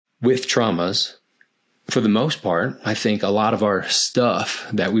with traumas, for the most part, I think a lot of our stuff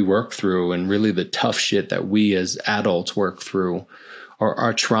that we work through and really the tough shit that we as adults work through are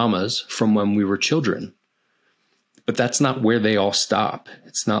our traumas from when we were children. But that's not where they all stop.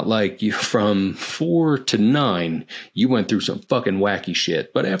 It's not like you from 4 to 9, you went through some fucking wacky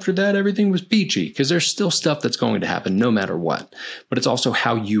shit. But after that, everything was peachy, because there's still stuff that's going to happen no matter what. But it's also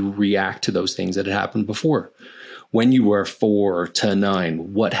how you react to those things that had happened before. When you were 4 to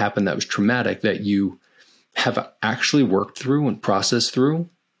 9, what happened that was traumatic that you have actually worked through and processed through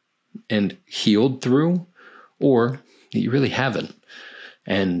and healed through, or that you really haven't?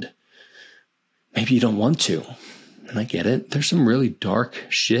 And maybe you don't want to. And I get it. There's some really dark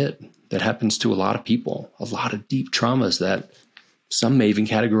shit that happens to a lot of people, a lot of deep traumas that some may even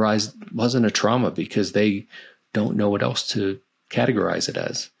categorize wasn't a trauma because they don't know what else to categorize it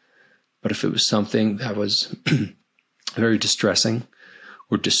as. But if it was something that was very distressing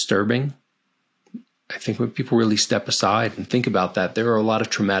or disturbing, I think when people really step aside and think about that, there are a lot of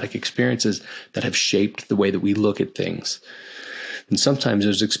traumatic experiences that have shaped the way that we look at things. And sometimes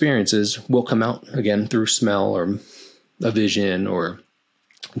those experiences will come out again through smell or a vision or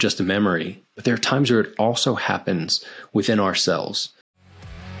just a memory. But there are times where it also happens within ourselves.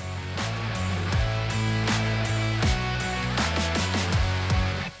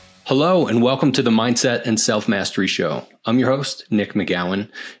 Hello, and welcome to the Mindset and Self-Mastery Show. I'm your host, Nick McGowan.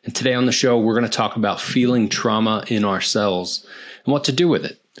 And today on the show, we're going to talk about feeling trauma in ourselves and what to do with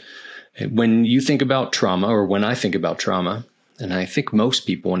it. When you think about trauma, or when I think about trauma, and I think most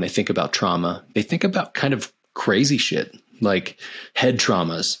people, when they think about trauma, they think about kind of crazy shit, like head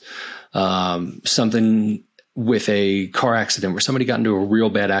traumas, something with a car accident where somebody got into a real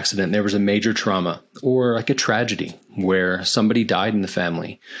bad accident and there was a major trauma, or like a tragedy where somebody died in the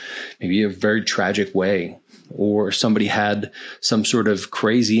family, maybe a very tragic way, or somebody had some sort of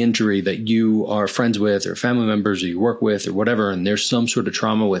crazy injury that you are friends with or family members or you work with or whatever, and there's some sort of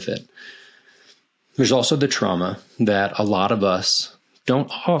trauma with it. There's also the trauma that a lot of us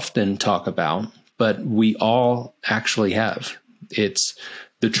don't often talk about, but we all actually have. It's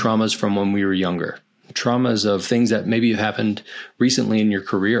the traumas from when we were younger, traumas of things that maybe have happened recently in your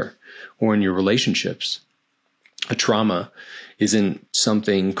career or in your relationships. A trauma isn't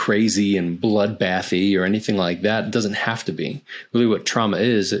something crazy and bloodbathy or anything like that. It doesn't have to be. Really what trauma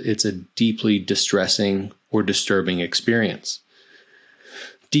is, it's a deeply distressing or disturbing experience.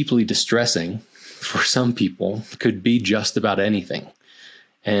 Deeply distressing for some people could be just about anything.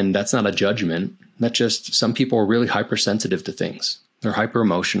 And that's not a judgment. That's just some people are really hypersensitive to things. They're hyper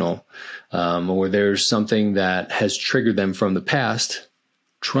emotional, or there's something that has triggered them from the past,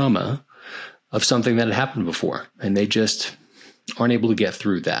 trauma of something that had happened before, and they just aren't able to get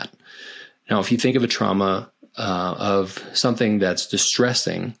through that. Now, if you think of a trauma of something that's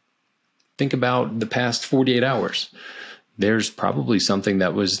distressing, think about the past 48 hours. There's probably something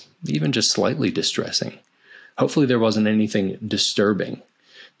that was even just slightly distressing. Hopefully there wasn't anything disturbing,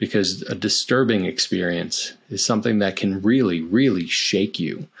 because a disturbing experience is something that can really, really shake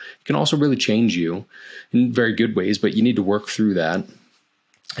you. It can also really change you in very good ways, but you need to work through that.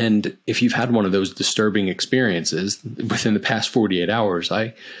 And if you've had one of those disturbing experiences within the past 48 hours,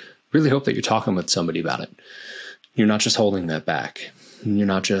 I really hope that you're talking with somebody about it. You're not just holding that back. You're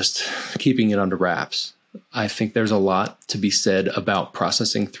not just keeping it under wraps. I think there's a lot to be said about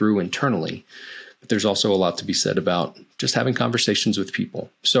processing through internally, but there's also a lot to be said about just having conversations with people.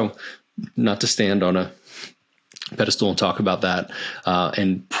 So not to stand on a pedestal and talk about that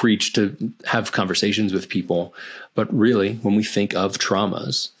and preach to have conversations with people, but really when we think of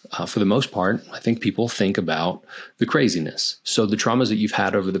traumas, for the most part, I think people think about the craziness. So the traumas that you've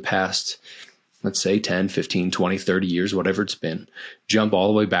had over the past, let's say 10, 15, 20, 30 years, whatever it's been, jump all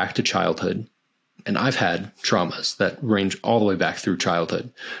the way back to childhood. And I've had traumas that range all the way back through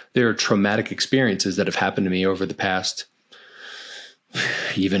childhood. There are traumatic experiences that have happened to me over the past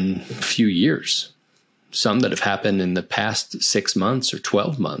even few years. Some that have happened in the past 6 months or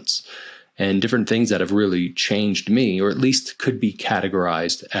 12 months, and different things that have really changed me, or at least could be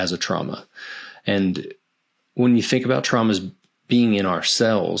categorized as a trauma. And when you think about traumas being in our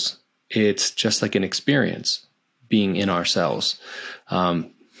cells, it's just like an experience being in our cells.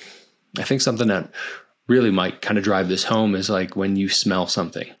 I think something that really might kind of drive this home is like when you smell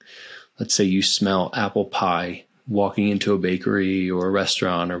something. Let's say you smell apple pie walking into a bakery or a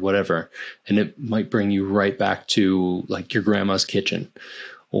restaurant or whatever, and it might bring you right back to like your grandma's kitchen,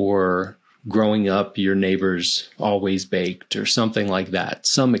 or growing up, your neighbors always baked, or something like that.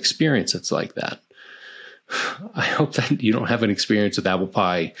 Some experience that's like that. I hope that you don't have an experience with apple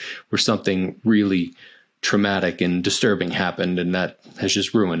pie where something really traumatic and disturbing happened, and that has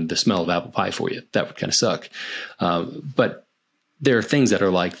just ruined the smell of apple pie for you. That would kind of suck. But there are things that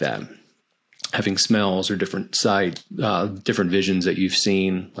are like that. Having smells or different different visions that you've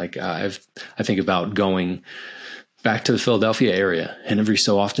seen. Like I think about going back to the Philadelphia area, and every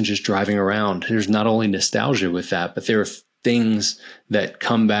so often just driving around. There's not only nostalgia with that, but there are things that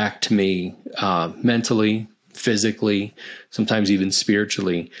come back to me mentally, physically, sometimes even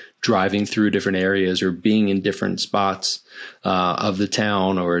spiritually, driving through different areas or being in different spots of the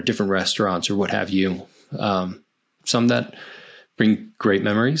town or different restaurants or what have you. Some that bring great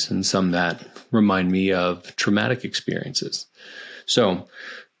memories and some that remind me of traumatic experiences. So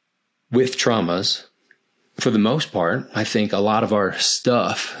with traumas, for the most part, I think a lot of our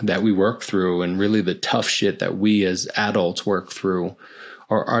stuff that we work through and really the tough shit that we as adults work through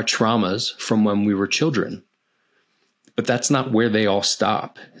are our traumas from when we were children. But that's not where they all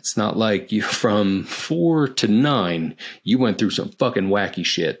stop. It's not like you from 4 to 9, you went through some fucking wacky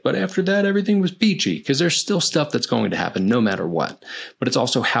shit. But after that, everything was peachy, because there's still stuff that's going to happen no matter what. But it's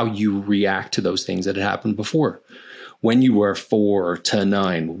also how you react to those things that had happened before. When you were 4 to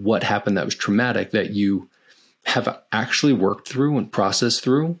 9, what happened that was traumatic that you have actually worked through and processed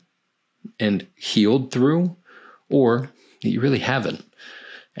through and healed through, or that you really haven't.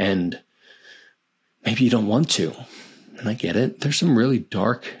 And maybe you don't want to. And I get it. There's some really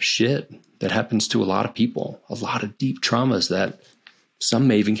dark shit that happens to a lot of people, a lot of deep traumas that some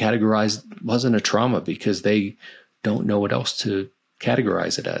may even categorize wasn't a trauma because they don't know what else to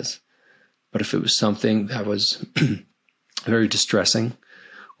categorize it as. But if it was something that was very distressing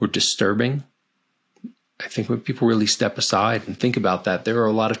or disturbing, I think when people really step aside and think about that, there are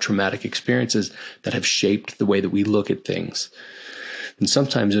a lot of traumatic experiences that have shaped the way that we look at things. And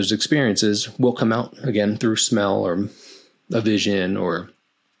sometimes those experiences will come out again through smell or a vision or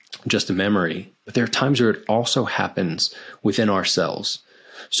just a memory. But there are times where it also happens within ourselves.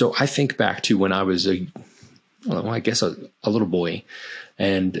 So I think back to when I was a little boy,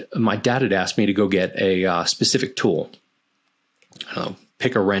 and my dad had asked me to go get a specific tool. I don't know,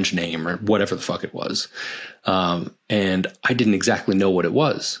 pick a wrench name or whatever the fuck it was. And I didn't exactly know what it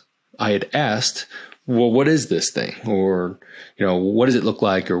was. I had asked, well, what is this thing? Or, what does it look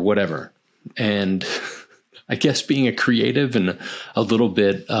like or whatever? And I guess being a creative and a little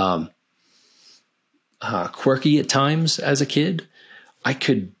bit quirky at times as a kid, I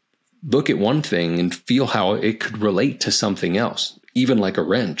could look at one thing and feel how it could relate to something else, even like a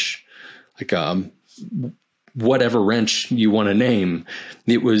wrench, like whatever wrench you want to name.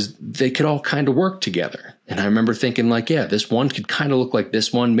 They could all kind of work together. And I remember thinking like, yeah, this one could kind of look like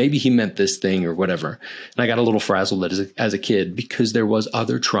this one. Maybe he meant this thing or whatever. And I got a little frazzled as a kid because there was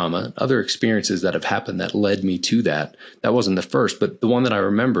other trauma, other experiences that have happened that led me to that. That wasn't the first, but the one that I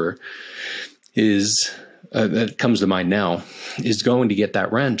remember is that comes to mind now is going to get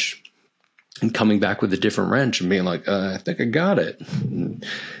that wrench and coming back with a different wrench and being like, I think I got it. And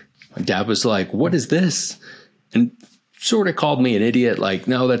my dad was like, what is this? And sort of called me an idiot, like,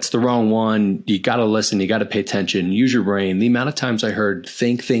 no, that's the wrong one. You got to listen. You got to pay attention. Use your brain. The amount of times I heard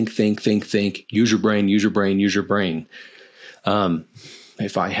think, use your brain, use your brain, use your brain.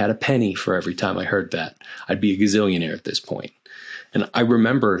 If I had a penny for every time I heard that, I'd be a gazillionaire at this point. And I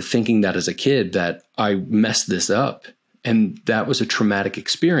remember thinking that as a kid that I messed this up. And that was a traumatic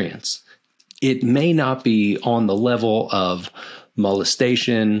experience. It may not be on the level of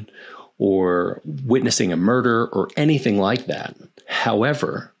molestation or witnessing a murder or anything like that.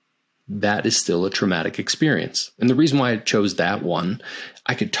 However, that is still a traumatic experience. And the reason why I chose that one,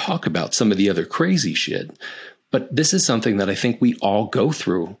 I could talk about some of the other crazy shit, but this is something that I think we all go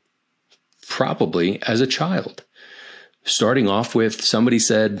through probably as a child. Starting off with somebody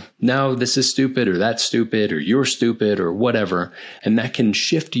said, no, this is stupid or that's stupid or you're stupid or whatever. And that can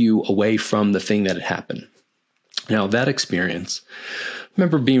shift you away from the thing that had happened. Now that experience, I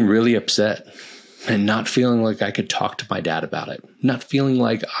remember being really upset and not feeling like I could talk to my dad about it, not feeling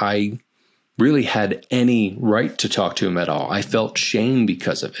like I really had any right to talk to him at all. I felt shame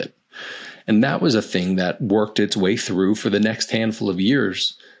because of it. And that was a thing that worked its way through for the next handful of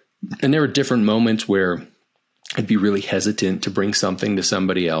years. And there were different moments where I'd be really hesitant to bring something to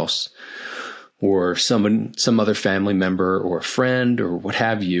somebody else or some other family member or a friend or what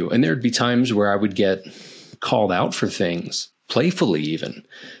have you. And there'd be times where I would get called out for things, playfully even,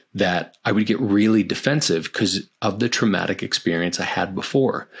 that I would get really defensive because of the traumatic experience I had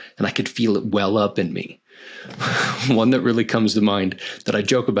before. And I could feel it well up in me. One that really comes to mind that I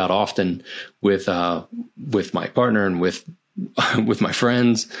joke about often with my partner and with my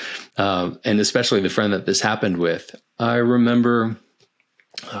friends, and especially the friend that this happened with. I remember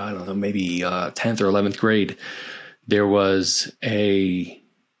I don't know, maybe 10th or 11th grade, there was a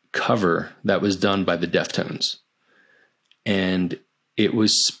cover that was done by the Deftones. And it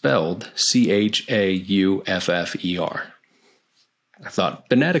was spelled Chauffer. I thought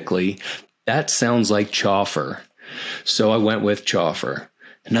phonetically, that sounds like Chauffer. So I went with Chauffer.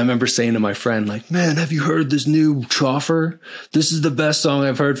 And I remember saying to my friend, like, man, have you heard this new Chauffer? This is the best song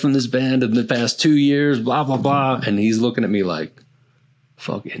I've heard from this band in the past 2 years, blah, blah, blah. And he's looking at me like,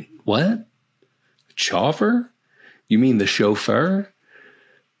 fucking, what? Chauffer? You mean the chauffeur?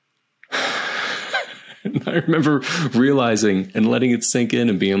 And I remember realizing and letting it sink in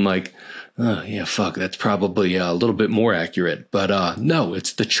and being like, oh, yeah, fuck, that's probably a little bit more accurate. But no,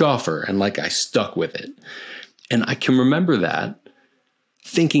 it's the Chauffer. And like I stuck with it. And I can remember that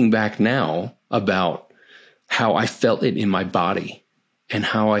thinking back now about how I felt it in my body and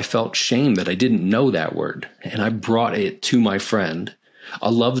how I felt shame that I didn't know that word. And I brought it to my friend, a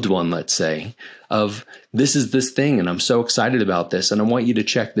loved one, let's say, of this is this thing. And I'm so excited about this. And I want you to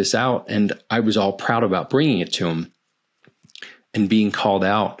check this out. And I was all proud about bringing it to him and being called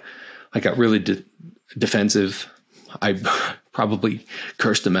out. I got really defensive. I probably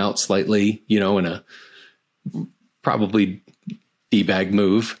cursed him out slightly, in a probably D-bag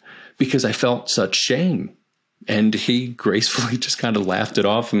move because I felt such shame. And he gracefully just kind of laughed it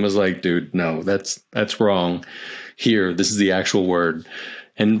off and was like, dude, no, that's wrong. Here, this is the actual word.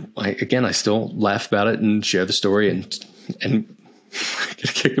 And I still laugh about it and share the story and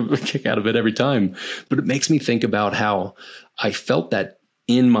get a kick out of it every time. But it makes me think about how I felt that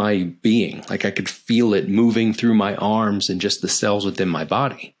in my being, like I could feel it moving through my arms and just the cells within my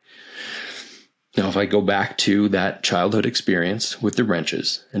body. Now, if I go back to that childhood experience with the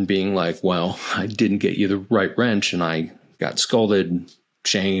wrenches and being like, well, I didn't get you the right wrench and I got scolded,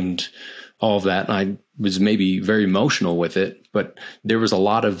 shamed, all of that. And I was maybe very emotional with it, but there was a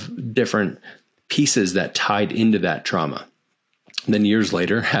lot of different pieces that tied into that trauma. And then years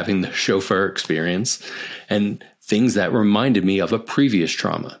later, having the chauffeur experience and things that reminded me of a previous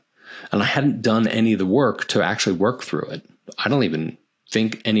trauma. And I hadn't done any of the work to actually work through it. I don't even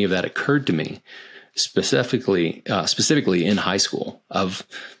think any of that occurred to me specifically in high school of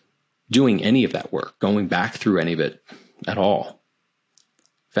doing any of that work, going back through any of it at all.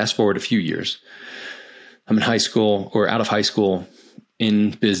 Fast forward a few years, I'm in high school or out of high school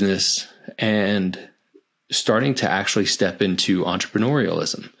in business and starting to actually step into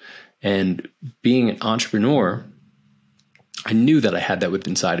entrepreneurialism. And being an entrepreneur, I knew that I had that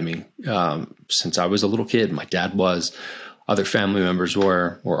within inside of me since I was a little kid. My dad was, other family members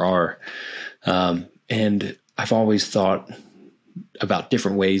were or are. And I've always thought about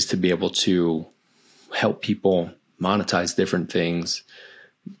different ways to be able to help people monetize different things,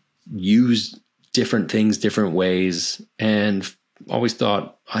 use different things, different ways, and always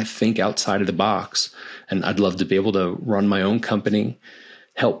thought I think outside of the box. And I'd love to be able to run my own company,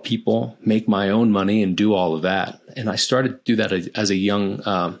 help people, make my own money, and do all of that. And I started to do that as a young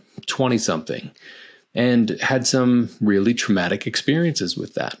 20-something. And had some really traumatic experiences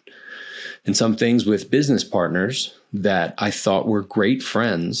with that. And some things with business partners that I thought were great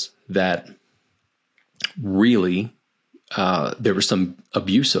friends that really, there was some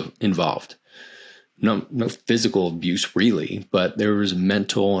abuse involved. No physical abuse really, but there was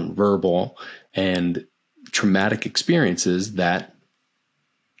mental and verbal and traumatic experiences that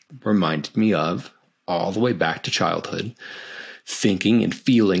reminded me of all the way back to childhood. Thinking and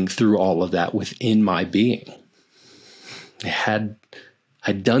feeling through all of that within my being.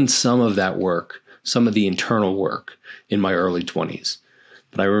 I'd done some of that work, some of the internal work in my early 20s.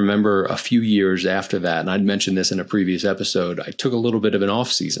 But I remember a few years after that, and I'd mentioned this in a previous episode, I took a little bit of an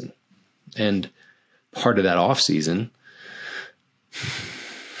off season. And part of that off season,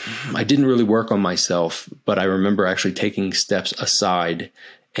 I didn't really work on myself, but I remember actually taking steps aside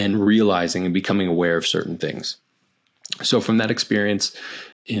and realizing and becoming aware of certain things. So from that experience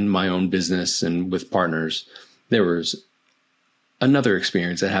in my own business and with partners, there was another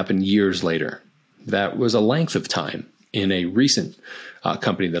experience that happened years later. That was a length of time in a recent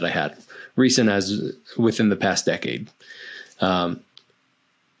company that I had, recent as within the past decade. In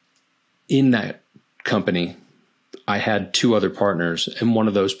that company, I had two other partners, and one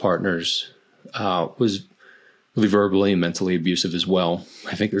of those partners was really verbally and mentally abusive as well.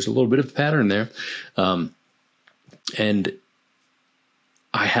 I think there's a little bit of a pattern there. And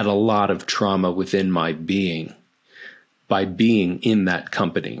I had a lot of trauma within my being by being in that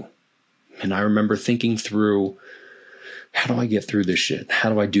company. And I remember thinking through, how do I get through this shit? How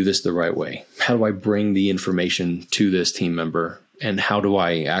do I do this the right way? How do I bring the information to this team member? And how do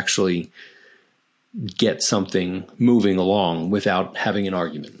I actually get something moving along without having an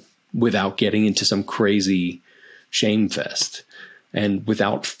argument, without getting into some crazy shame fest, and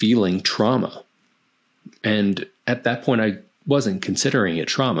without feeling trauma. And at that point, I wasn't considering it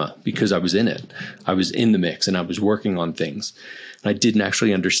trauma because I was in it. I was in the mix and I was working on things. And I didn't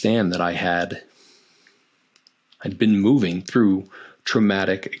actually understand that I'd been moving through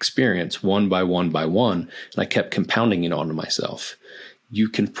traumatic experience one by one by one, and I kept compounding it onto myself. You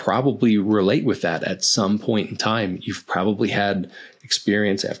can probably relate with that at some point in time. You've probably had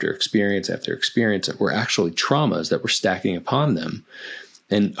experience after experience after experience that were actually traumas that were stacking upon them.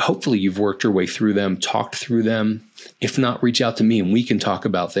 And hopefully you've worked your way through them, talked through them. If not, reach out to me and we can talk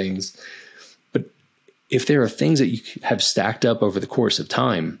about things. But if there are things that you have stacked up over the course of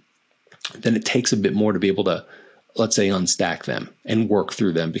time, then it takes a bit more to be able to, let's say, unstack them and work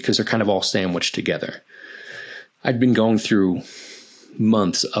through them because they're kind of all sandwiched together. I'd been going through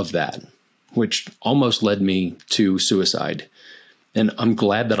months of that, which almost led me to suicide. And I'm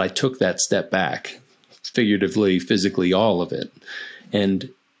glad that I took that step back, figuratively, physically, all of it. And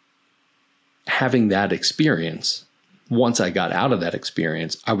having that experience, once I got out of that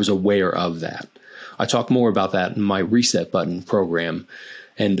experience, I was aware of that. I talk more about that in my Reset Button program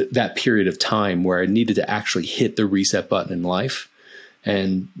and that period of time where I needed to actually hit the reset button in life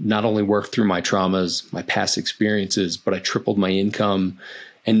and not only work through my traumas, my past experiences, but I tripled my income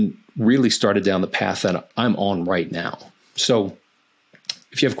and really started down the path that I'm on right now. So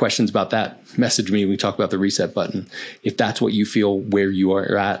if you have questions about that, message me. We talk about the reset button. If that's what you feel where you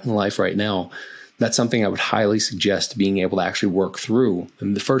are at in life right now, that's something I would highly suggest being able to actually work through.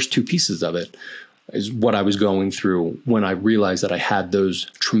 And the first two pieces of it is what I was going through when I realized that I had those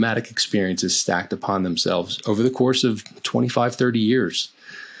traumatic experiences stacked upon themselves over the course of 25, 30 years.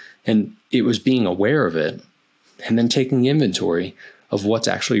 And it was being aware of it and then taking inventory of what's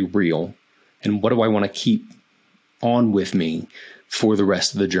actually real and what do I want to keep on with me for the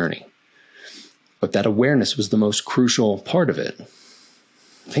rest of the journey. But that awareness was the most crucial part of it.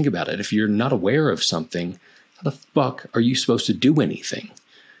 Think about it. If you're not aware of something, how the fuck are you supposed to do anything?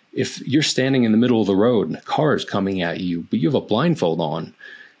 If you're standing in the middle of the road and a car is coming at you, but you have a blindfold on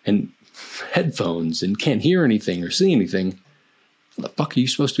and headphones and can't hear anything or see anything, how the fuck are you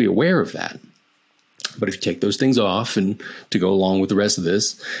supposed to be aware of that? But if you take those things off and to go along with the rest of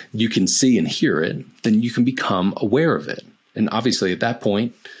this, you can see and hear it, then you can become aware of it. And obviously at that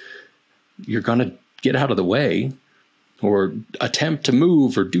point, you're going to get out of the way or attempt to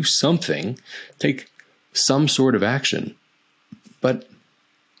move or do something, take some sort of action. But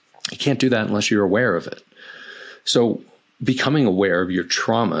you can't do that unless you're aware of it. So becoming aware of your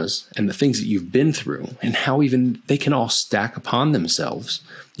traumas and the things that you've been through and how even they can all stack upon themselves,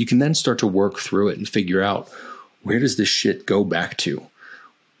 you can then start to work through it and figure out, where does this shit go back to?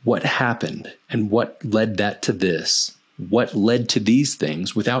 What happened and what led that to this? What led to these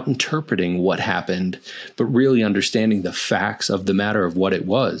things without interpreting what happened, but really understanding the facts of the matter of what it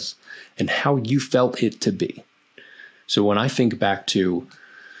was and how you felt it to be. So when I think back to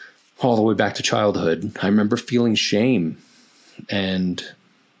all the way back to childhood, I remember feeling shame and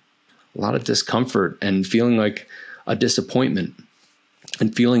a lot of discomfort and feeling like a disappointment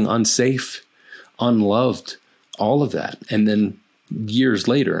and feeling unsafe, unloved, all of that. And then years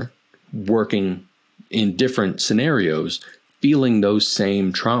later, working in different scenarios, feeling those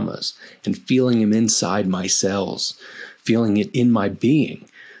same traumas and feeling them inside my cells, feeling it in my being.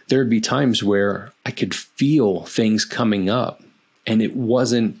 There'd be times where I could feel things coming up and it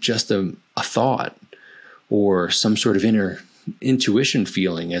wasn't just a thought or some sort of inner intuition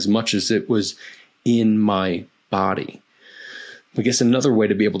feeling as much as it was in my body. I guess another way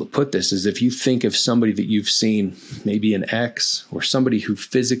to be able to put this is if you think of somebody that you've seen, maybe an ex or somebody who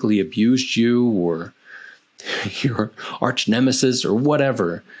physically abused you or your arch nemesis or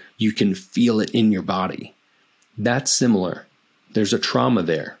whatever, you can feel it in your body. That's similar. There's a trauma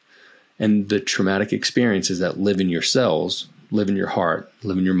there. And the traumatic experiences that live in your cells, live in your heart,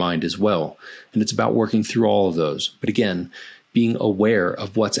 live in your mind as well. And it's about working through all of those. But again, being aware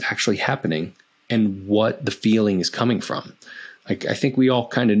of what's actually happening and what the feeling is coming from. Like, I think we all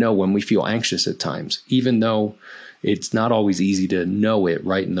kind of know when we feel anxious at times, even though it's not always easy to know it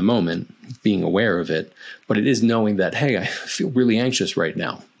right in the moment, being aware of it, but it is knowing that, hey, I feel really anxious right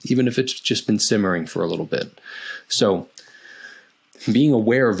now, even if it's just been simmering for a little bit. So being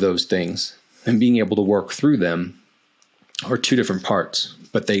aware of those things and being able to work through them are two different parts,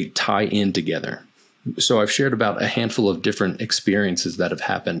 but they tie in together. So I've shared about a handful of different experiences that have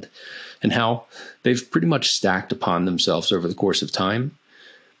happened and how they've pretty much stacked upon themselves over the course of time,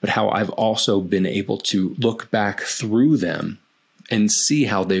 but how I've also been able to look back through them and see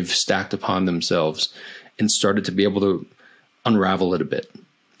how they've stacked upon themselves and started to be able to unravel it a bit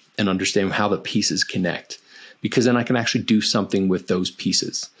and understand how the pieces connect, because then I can actually do something with those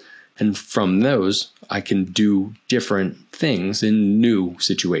pieces. And from those, I can do different things in new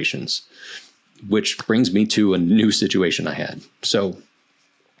situations, which brings me to a new situation I had. So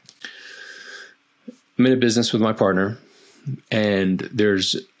I'm in a business with my partner, and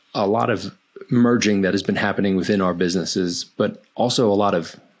there's a lot of merging that has been happening within our businesses, but also a lot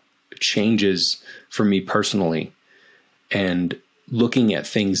of changes for me personally, and looking at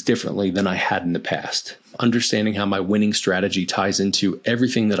things differently than I had in the past, understanding how my winning strategy ties into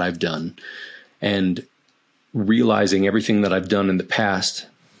everything that I've done, and realizing everything that I've done in the past,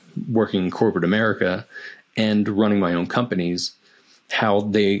 working in corporate America and running my own companies, how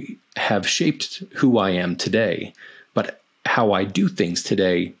they have shaped who I am today. But how I do things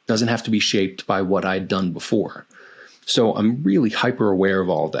today doesn't have to be shaped by what I'd done before. So I'm really hyper aware of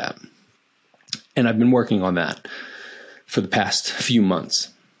all of that. And I've been working on that for the past few months.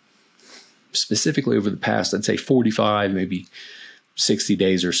 Specifically over the past, I'd say 45, maybe 60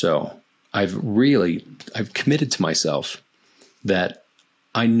 days or so, I've committed to myself that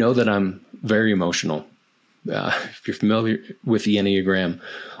I know that I'm very emotional. If you're familiar with the Enneagram,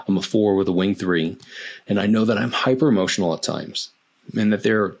 I'm a 4 with a wing 3, and I know that I'm hyper emotional at times, and that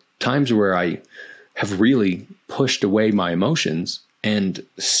there are times where I have really pushed away my emotions and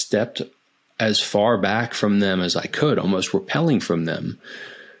stepped as far back from them as I could, almost repelling from them,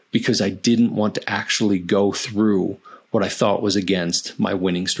 because I didn't want to actually go through what I thought was against my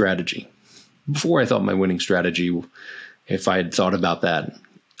winning strategy. Before I thought my winning strategy, if I had thought about that,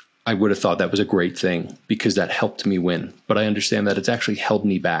 I would have thought that was a great thing because that helped me win. But I understand that it's actually held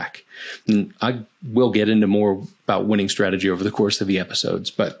me back. And I will get into more about winning strategy over the course of the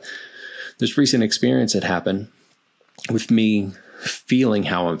episodes. But this recent experience that happened with me feeling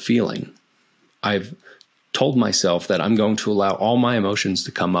how I'm feeling, I've told myself that I'm going to allow all my emotions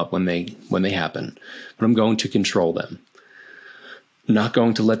to come up when they happen, but I'm going to control them. I'm not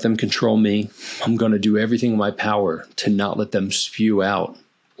going to let them control me. I'm going to do everything in my power to not let them spew out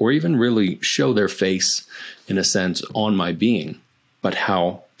or even really show their face, in a sense, on my being. But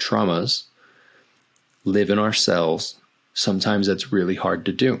how traumas live in our cells, sometimes that's really hard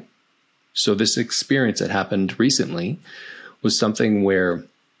to do. So this experience that happened recently was something where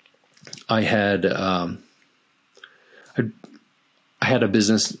I had a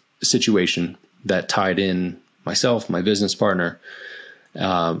business situation that tied in myself, my business partner,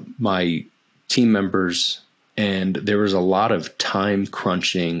 my team members, and there was a lot of time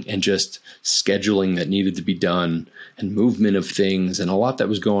crunching and just scheduling that needed to be done and movement of things and a lot that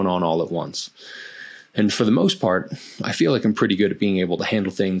was going on all at once. And for the most part, I feel like I'm pretty good at being able to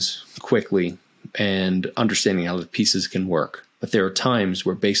handle things quickly and understanding how the pieces can work. But there are times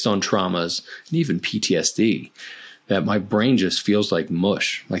where, based on traumas and even PTSD, that my brain just feels like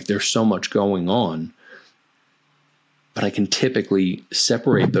mush, like there's so much going on. But I can typically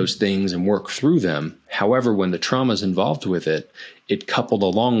separate those things and work through them. However, when the trauma is involved with it, it coupled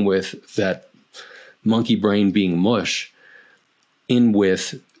along with that monkey brain being mush in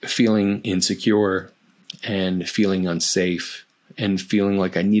with feeling insecure and feeling unsafe and feeling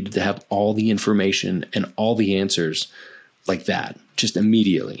like I needed to have all the information and all the answers like that, just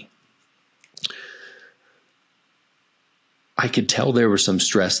immediately. I could tell there was some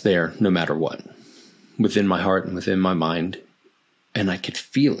stress there no matter what, within my heart and within my mind. And I could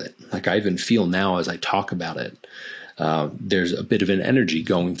feel it. Like I even feel now as I talk about it, there's a bit of an energy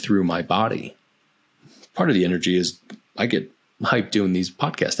going through my body. Part of the energy is I get hyped doing these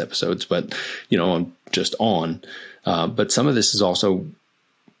podcast episodes, but I'm just on. But some of this is also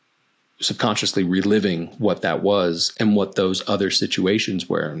subconsciously reliving what that was and what those other situations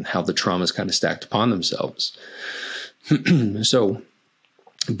were and how the traumas kind of stacked upon themselves. So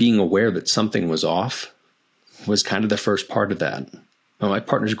being aware that something was off was kind of the first part of that. My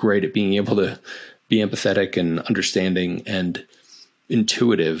partner's great at being able to be empathetic and understanding and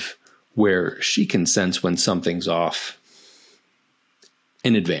intuitive, where she can sense when something's off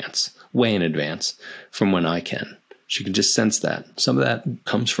in advance, way in advance from when I can. She can just sense that. Some of that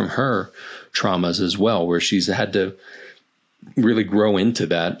comes from her traumas as well, where she's had to really grow into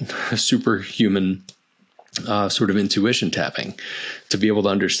that superhuman sort of intuition tapping to be able to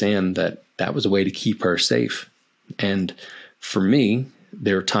understand that that was a way to keep her safe. And for me,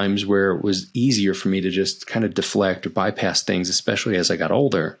 there are times where it was easier for me to just kind of deflect or bypass things, especially as I got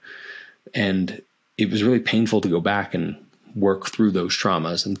older. And it was really painful to go back and work through those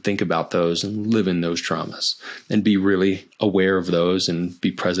traumas and think about those and live in those traumas and be really aware of those and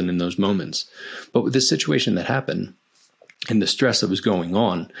be present in those moments. But with this situation that happened, and the stress that was going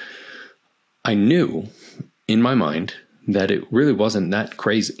on, I knew in my mind that it really wasn't that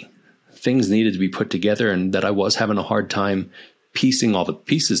crazy. Things needed to be put together, and that I was having a hard time piecing all the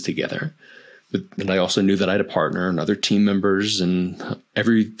pieces together. But I also knew that I had a partner and other team members and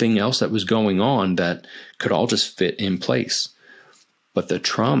everything else that was going on that could all just fit in place. But the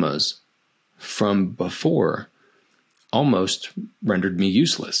traumas from before almost rendered me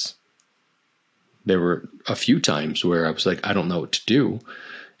useless. There were a few times where I was like, I don't know what to do.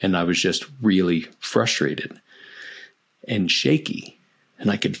 And I was just really frustrated and shaky,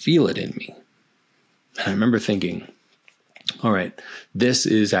 and I could feel it in me. And I remember thinking, all right, this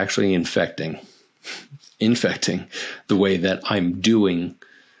is actually infecting the way that I'm doing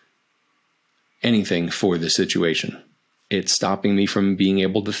anything for the situation. It's stopping me from being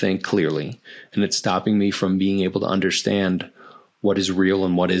able to think clearly, and it's stopping me from being able to understand what is real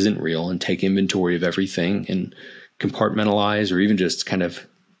and what isn't real, and take inventory of everything and compartmentalize, or even just kind of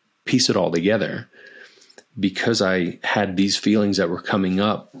piece it all together, because I had these feelings that were coming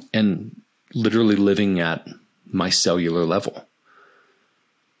up and literally living at my cellular level.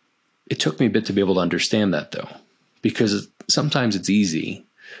 It took me a bit to be able to understand that, though, because sometimes it's easy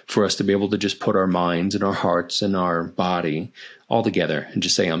for us to be able to just put our minds and our hearts and our body all together and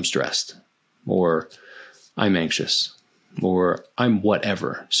just say, I'm stressed, or I'm anxious, or I'm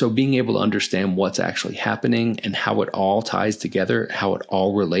whatever. So being able to understand what's actually happening and how it all ties together, how it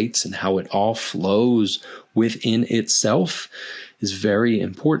all relates, and how it all flows within itself is very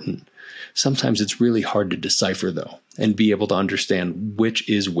important. Sometimes it's really hard to decipher, though, and be able to understand which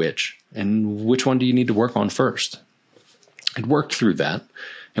is which and which one do you need to work on first. I'd worked through that.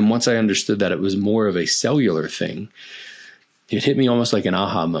 And once I understood that it was more of a cellular thing, it hit me almost like an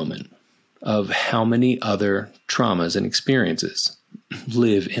aha moment of how many other traumas and experiences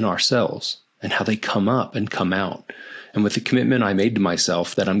live in our cells and how they come up and come out. And with the commitment I made to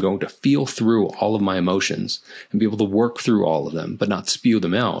myself that I'm going to feel through all of my emotions and be able to work through all of them, but not spew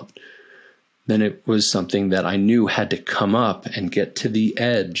them out, then it was something that I knew had to come up and get to the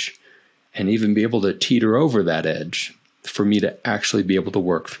edge and even be able to teeter over that edge for me to actually be able to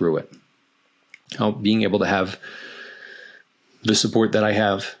work through it. Being able to have the support that I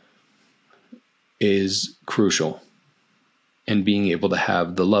have is crucial. And being able to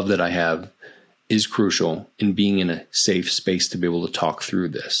have the love that I have is crucial in being in a safe space to be able to talk through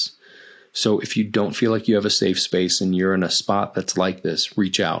this. So if you don't feel like you have a safe space and you're in a spot that's like this,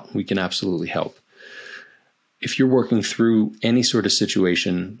 reach out. We can absolutely help. If you're working through any sort of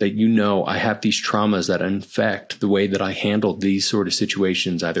situation that you know, I have these traumas that infect the way that I handle these sort of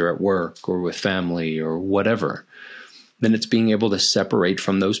situations, either at work or with family or whatever, then it's being able to separate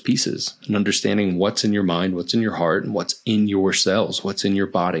from those pieces and understanding what's in your mind, what's in your heart, and what's in your cells, what's in your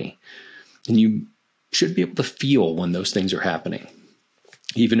body. And you should be able to feel when those things are happening.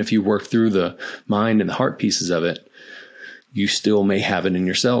 Even if you work through the mind and the heart pieces of it, you still may have it in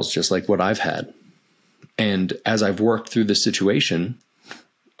your cells, just like what I've had. And as I've worked through this situation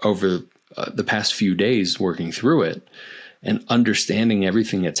over the past few days, working through it and understanding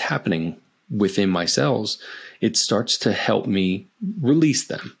everything that's happening within my cells, it starts to help me release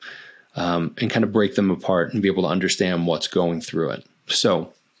them and kind of break them apart and be able to understand what's going through it.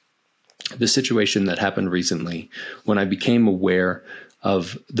 So the situation that happened recently, when I became aware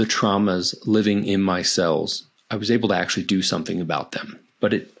of the traumas living in my cells, I was able to actually do something about them.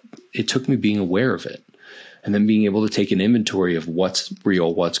 But it took me being aware of it and then being able to take an inventory of what's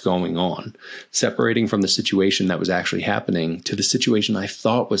real, what's going on, separating from the situation that was actually happening to the situation I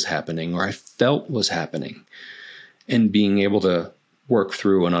thought was happening or I felt was happening, and being able to work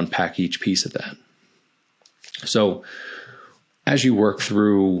through and unpack each piece of that. So as you work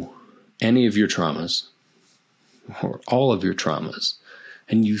through any of your traumas or all of your traumas,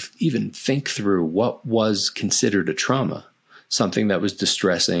 and you even think through what was considered a trauma, something that was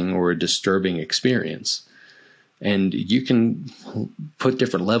distressing or a disturbing experience. And you can put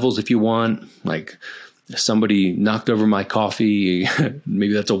different levels if you want, like somebody knocked over my coffee,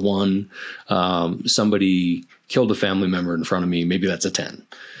 maybe that's a 1. Somebody killed a family member in front of me, maybe that's a 10.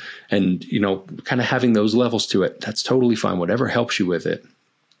 And, kind of having those levels to it, that's totally fine. Whatever helps you with it.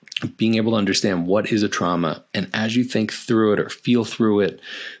 Being able to understand what is a trauma, and as you think through it or feel through it,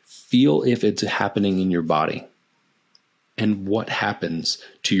 feel if it's happening in your body and what happens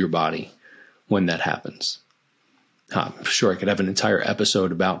to your body when that happens. I'm sure I could have an entire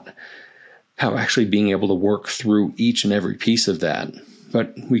episode about how actually being able to work through each and every piece of that.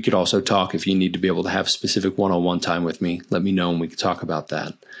 But we could also talk, if you need to be able to have specific one-on-one time with me, let me know and we could talk about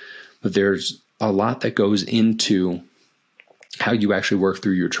that. But there's a lot that goes into how you actually work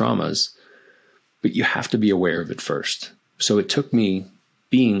through your traumas, but you have to be aware of it first. So it took me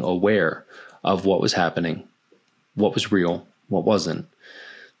being aware of what was happening, what was real, what wasn't,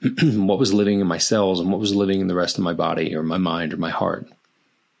 what was living in my cells and what was living in the rest of my body or my mind or my heart,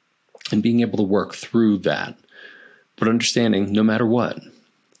 and being able to work through that. But understanding, no matter what,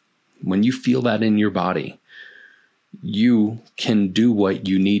 when you feel that in your body, you can do what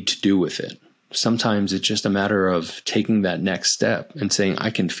you need to do with it. Sometimes it's just a matter of taking that next step and saying, I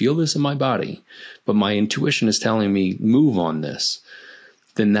can feel this in my body, but my intuition is telling me move on this.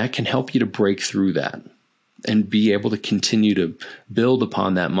 Then that can help you to break through that and be able to continue to build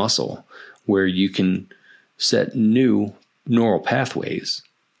upon that muscle where you can set new neural pathways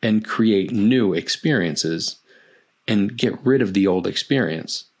and create new experiences and get rid of the old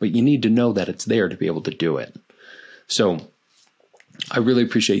experience. But you need to know that it's there to be able to do it. So I really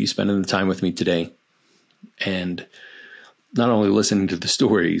appreciate you spending the time with me today and not only listening to the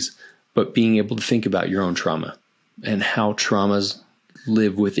stories, but being able to think about your own trauma and how traumas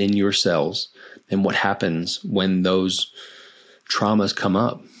live within your cells and what happens when those traumas come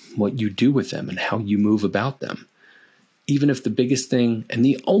up, what you do with them and how you move about them. Even if the biggest thing and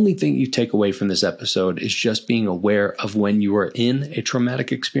the only thing you take away from this episode is just being aware of when you are in a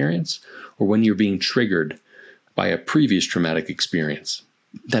traumatic experience or when you're being triggered by a previous traumatic experience,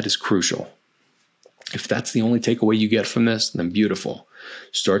 that is crucial. If that's the only takeaway you get from this, then beautiful.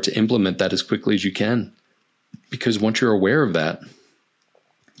 Start to implement that as quickly as you can, because once you're aware of that,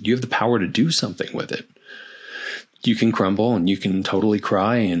 you have the power to do something with it. You can crumble and you can totally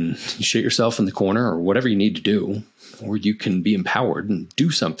cry and shit yourself in the corner or whatever you need to do, or you can be empowered and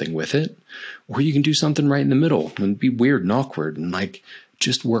do something with it, or you can do something right in the middle and be weird and awkward and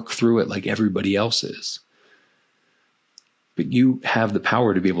just work through it like everybody else is. But you have the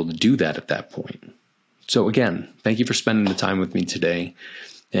power to be able to do that at that point. So again, thank you for spending the time with me today.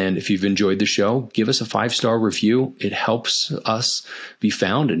 And if you've enjoyed the show, give us a 5-star review. It helps us be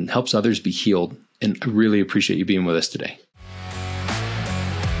found and helps others be healed. And I really appreciate you being with us today.